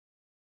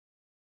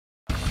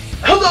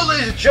Hello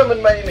ladies and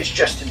gentlemen, my name is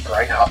Justin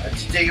Breithaupt, and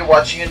today you're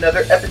watching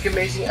another epic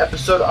amazing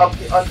episode of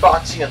the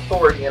Unboxing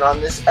Authority. And on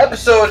this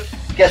episode,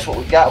 guess what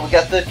we got? We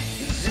got the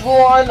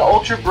Zglon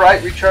Ultra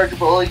Bright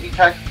Rechargeable LED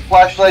tactical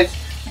flashlights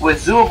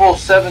with Zoomable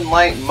 7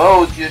 light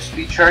mode,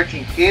 USB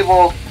charging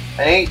cable,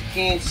 an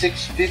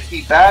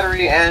 18650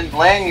 battery, and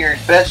lanyard.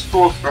 Best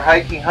tools for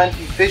hiking,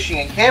 hunting, fishing,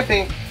 and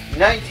camping,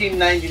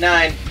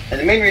 $19.99. And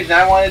the main reason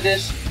I wanted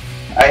this,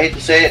 I hate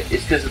to say it,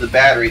 it's because of the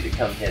battery that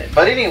comes in it.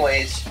 But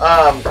anyways,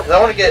 because I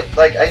want to get,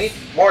 I need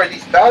more of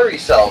these battery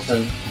cells,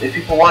 and if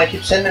people want to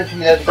keep sending them to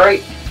me, that's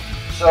great.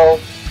 So,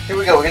 here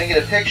we go. We're going to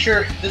get a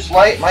picture. This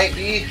light might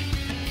be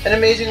an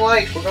amazing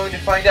light. We're going to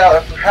find out.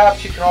 Or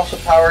perhaps you can also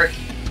power it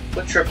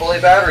with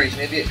AAA batteries.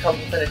 Maybe it comes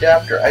with an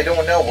adapter. I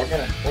don't know. We're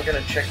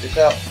gonna check this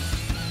out.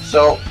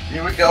 So,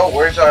 here we go.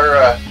 Where's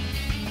our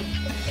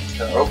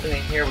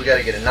opening here? We got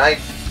to get a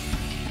knife.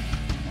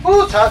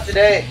 Ooh, it's hot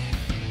today.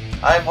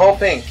 I'm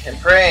hoping and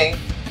praying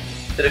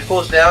that it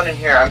cools down in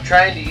here. I'm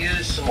trying to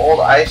use some old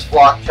ice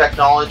block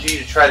technology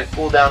to try to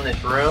cool down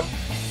this room.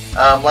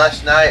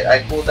 Last night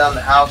I cooled down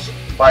the house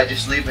by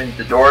just leaving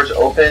the doors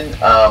open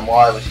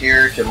while I was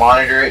here to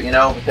monitor it, you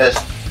know, because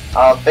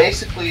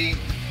basically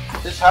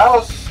this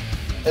house,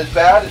 as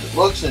bad as it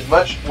looks and as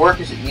much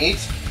work as it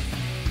needs,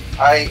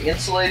 I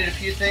insulated a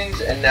few things,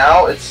 and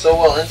now it's so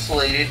well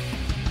insulated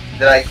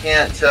that I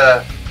can't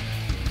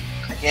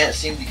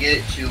seem to get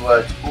it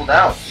to cool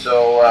down.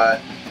 So,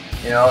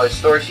 you know, it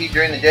stores heat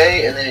during the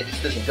day and then it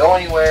just doesn't go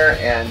anywhere,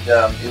 and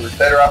it was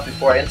better off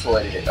before I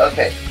insulated it.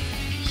 Okay,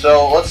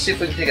 so let's see if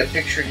we can take a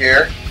picture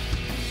here.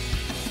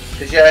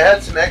 Because, yeah, I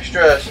had some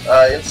extra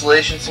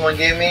insulation someone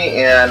gave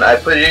me, and I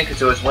put it in because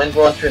there was wind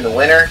blowing through in the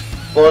winter,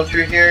 blowing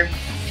through here,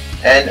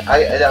 and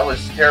that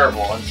was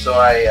terrible, and so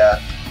I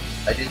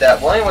did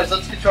that. Well, anyways,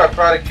 let's get to our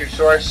product here.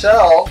 So our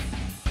cell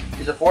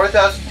is a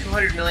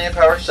 4,200 milliamp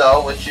hour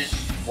cell, which is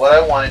what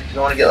I wanted, because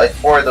I want to get like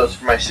 4 of those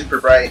for my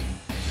super bright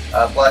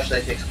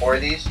flashlight. Takes 4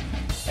 of these,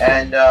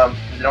 and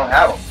they don't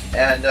have them.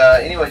 And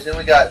anyways, then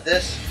we got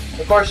this.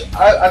 Of course,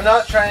 I'm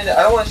not trying to.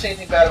 I don't want to say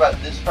anything bad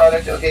about this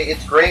product. Okay,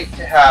 it's great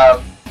to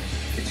have.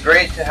 It's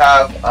great to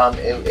have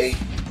a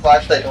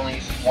flashlight that only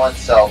uses 1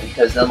 cell,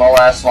 because then they'll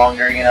last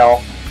longer, you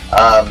know.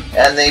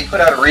 And they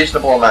put out a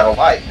reasonable amount of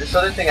light. This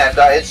other thing I've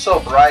got, it's so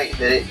bright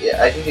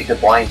that I think it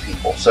could blind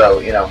people. So,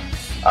 you know,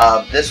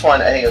 this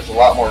one I think is a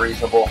lot more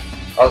reasonable.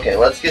 Okay,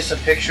 let's get some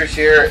pictures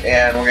here,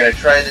 and we're going to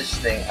try this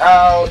thing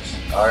out.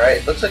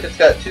 Alright, looks like it's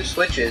got 2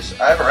 switches.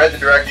 I haven't read the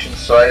directions,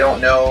 so I don't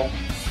know.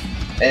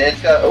 And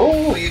it's got,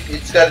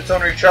 it's got its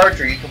own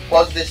recharger. You can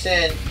plug this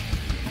in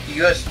to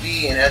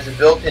USB, and it has a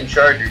built-in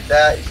charger.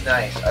 That is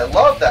nice. I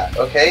love that,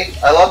 okay?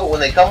 I love it when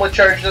they come with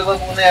chargers. I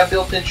love it when they have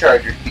built-in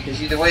chargers,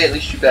 because either way, at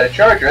least you've got a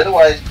charger.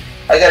 Otherwise,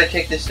 I got to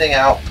take this thing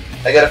out,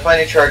 I got to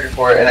find a charger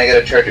for it, and I got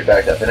to charge it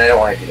back up, and I don't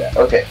want to do that.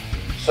 Okay,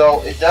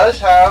 so it does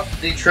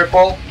have the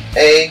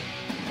AAA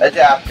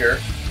adapter,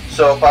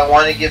 so if I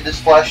want to give this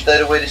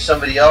flashlight away to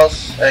somebody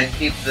else and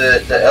keep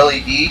the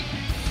LED,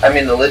 I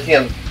mean the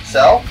lithium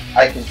cell,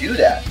 I can do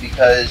that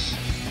because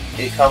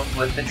it comes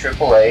with the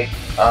AAA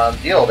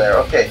deal there.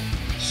 Okay,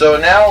 so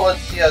now let's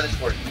see how this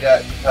works. We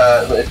got,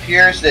 it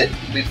appears that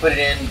we put it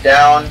in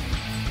down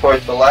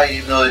towards the light,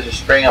 even though there's a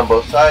spring on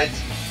both sides.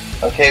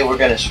 Okay, we're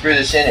going to screw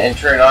this in and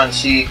turn it on and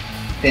see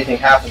if anything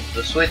happens.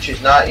 The switch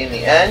is not in the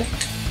end.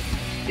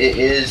 It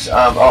is,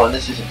 oh, and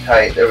this isn't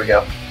tight. There we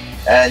go.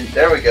 And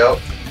there we go.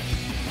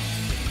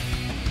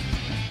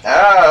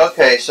 Ah,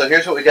 okay, so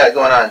here's what we got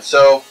going on.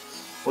 So,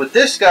 with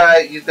this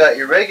guy, you've got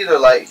your regular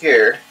light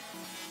here,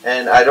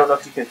 and I don't know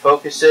if you can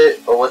focus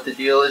it or what the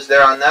deal is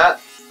there on that.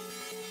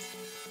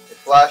 It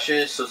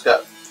flashes, so it's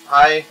got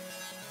high,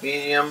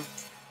 medium,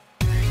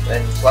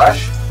 and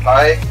flash.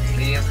 High,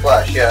 medium,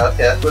 flash. Yeah,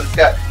 okay, that's what it's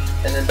got.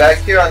 And then back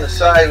here on the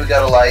side, we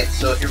got a light.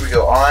 So here we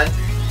go, on,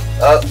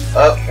 up,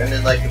 and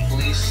then like a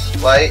police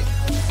light,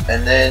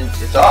 and then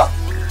it's off.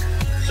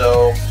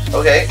 So,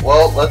 okay,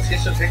 well, let's get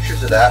some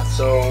pictures of that.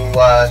 So,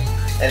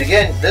 and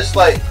again, this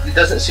light, it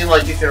doesn't seem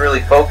like you can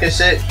really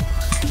focus it,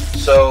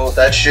 so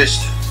that's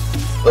just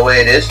the way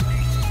it is.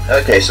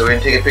 Okay, so we're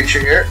going to take a picture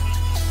here,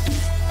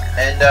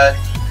 and,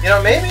 you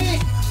know,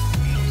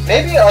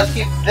 maybe I'll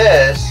keep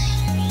this,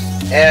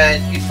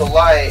 and keep the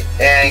light,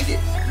 and get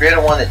rid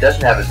of one that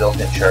doesn't have a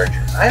built-in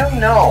charger. I don't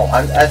know.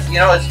 You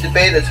know, it's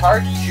debate. It's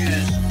hard to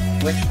choose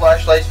which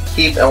flashlights to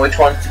keep and which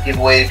ones to give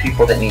away to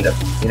people that need them,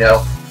 you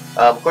know.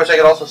 Of course, I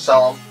could also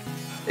sell them.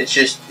 It's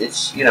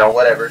just, you know,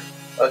 whatever.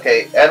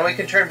 Okay, and we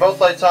can turn both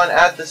lights on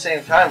at the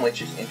same time,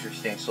 which is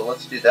interesting. So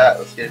let's do that.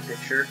 Let's get a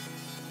picture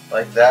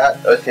like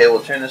that. Okay,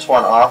 we'll turn this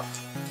one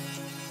off.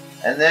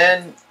 And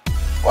then,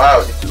 wow,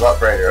 it gets a lot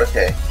brighter.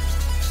 Okay.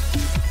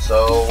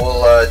 So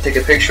we'll take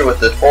a picture with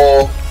the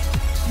full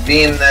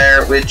beam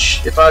there,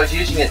 which, if I was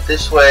using it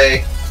this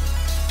way,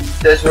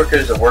 it does work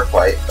as a work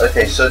light.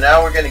 Okay, so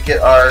now we're going to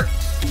get our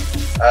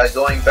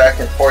going back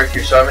and forth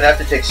here, so I'm going to have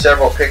to take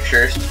several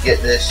pictures to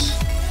get this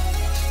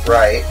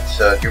right.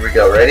 So here we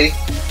go, ready?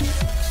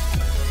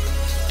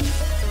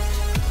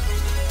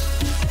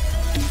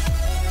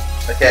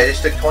 Okay, I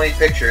just took 20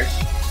 pictures.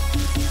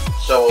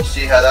 So So we'll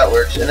see how that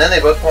works. And then they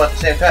both come on at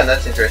the same time.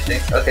 That's interesting.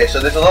 Okay, so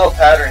there's a little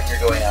pattern here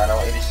going on. I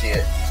want you to see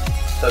it.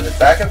 So it's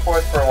back and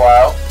forth for a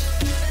while,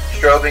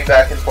 strobing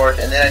back and forth,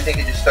 and then I think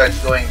it just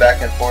starts going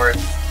back and forth.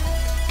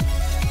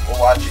 We'll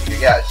watch it here.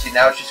 Yeah, see,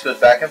 now it just goes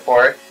back and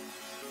forth,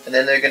 and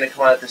then they're going to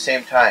come on at the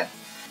same time.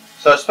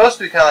 So it's supposed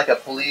to be kind of like a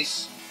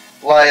police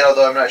light,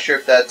 although I'm not sure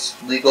if that's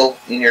legal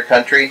in your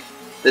country.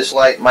 This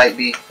light might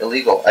be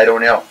illegal. I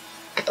don't know.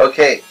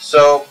 Okay,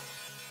 so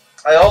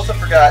I also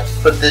forgot to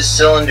put this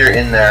cylinder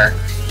in there.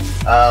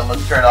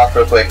 Let's turn it off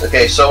real quick.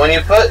 Okay, so when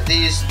you put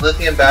these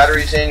lithium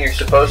batteries in, you're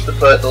supposed to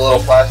put the little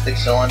plastic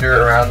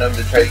cylinder around them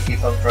to try to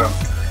keep them from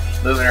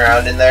moving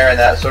around in there and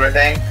that sort of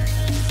thing.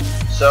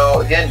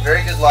 So again,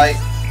 very good light.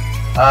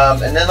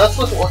 And then let's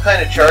look at what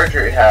kind of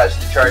charger it has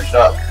to charge it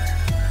up.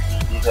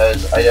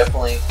 Because I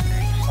definitely...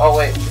 Oh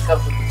wait, it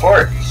comes with the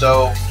cord.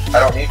 So I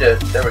don't need to...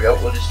 There we go.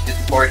 We'll just get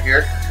the cord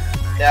here.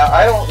 Now,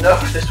 I don't know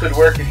if this would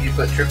work if you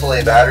put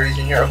AAA batteries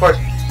in here. Of course,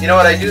 you know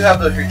what? I do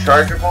have those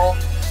rechargeable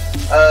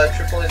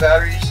AAA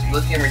batteries,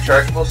 lithium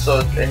rechargeable,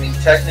 so I mean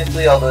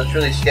technically, although it's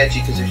really sketchy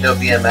because there's no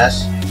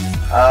BMS.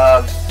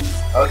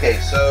 Okay,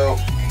 so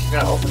we're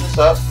gonna open this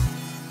up.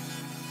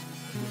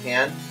 You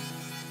can.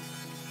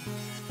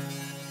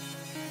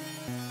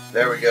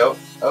 There we go.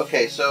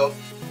 Okay, so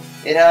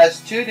it has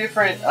two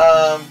different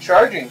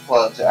charging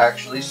plugs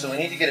actually, so we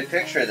need to get a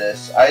picture of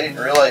this. I didn't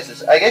realize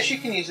this. I guess you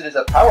can use it as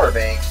a power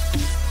bank.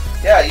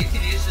 Yeah, you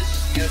could use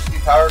this as a USB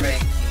power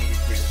bank if you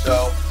needed to.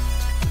 So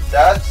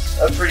that's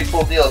a pretty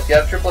cool deal. If you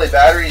have AAA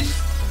batteries,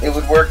 it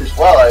would work as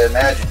well, I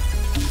imagine,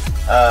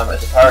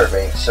 as a power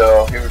bank.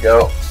 So here we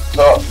go.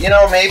 So, you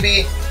know,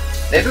 maybe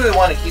we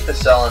want to keep a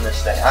cell in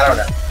this thing. I don't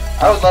know.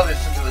 I would love if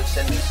somebody would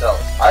send me cells.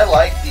 I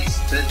like this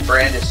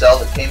brand of cell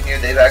that came here.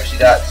 They've actually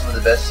got some of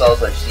the best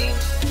cells I've seen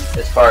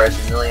as far as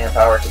the milliamp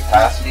hour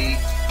capacity.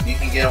 You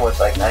can get them with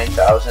like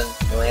 9,000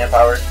 milliamp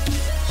hours.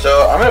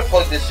 So I'm going to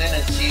plug this in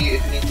and see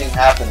if anything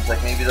happens.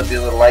 Like maybe there'll be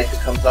a little light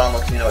that comes on,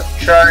 lets me know it's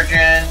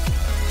charging.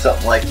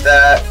 Something like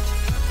that.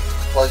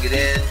 Plug it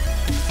in,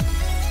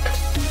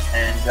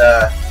 and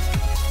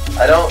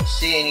I don't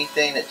see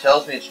anything that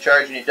tells me it's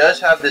charging. It does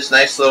have this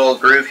nice little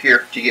groove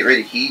here to get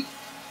rid of heat.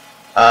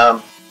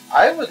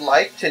 I would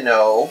like to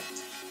know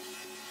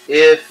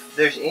if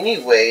there's any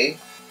way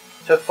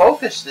to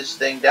focus this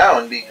thing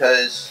down,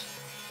 because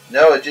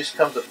no, it just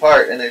comes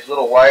apart and there's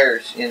little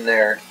wires in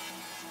there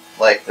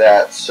like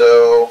that.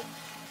 So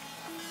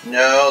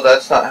no,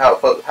 that's not how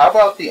it focuses. How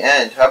about the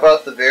end? How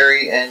about the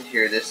very end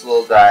here, this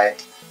little die?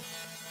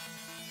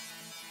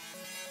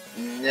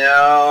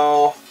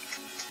 No,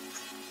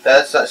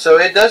 that's not. So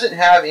it doesn't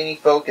have any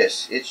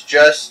focus. It's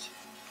just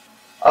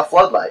a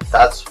floodlight.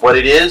 That's what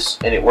it is,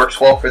 and it works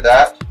well for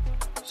that.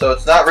 So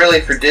it's not really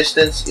for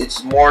distance.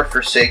 It's more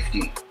for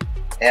safety.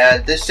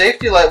 And this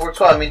safety light works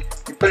well. I mean,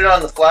 you put it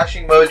on the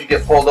flashing mode, you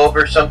get pulled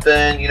over or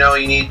something. You know,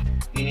 you're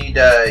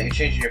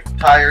changing your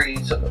tire. You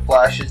need something that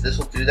flashes. This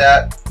will do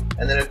that.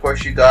 And then, of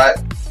course, you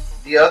got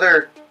the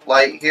other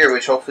light here,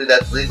 which hopefully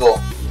that's legal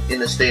in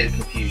the state of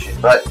confusion.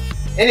 But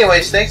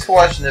anyways, thanks for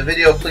watching the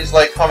video. Please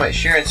like, comment,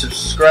 share, and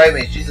subscribe.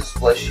 May Jesus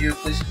bless you.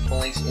 Please click the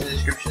links in the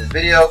description of the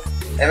video.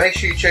 And make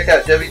sure you check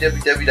out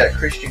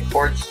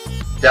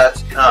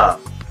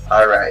www.christianquartz.com.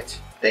 Alright,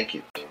 thank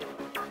you.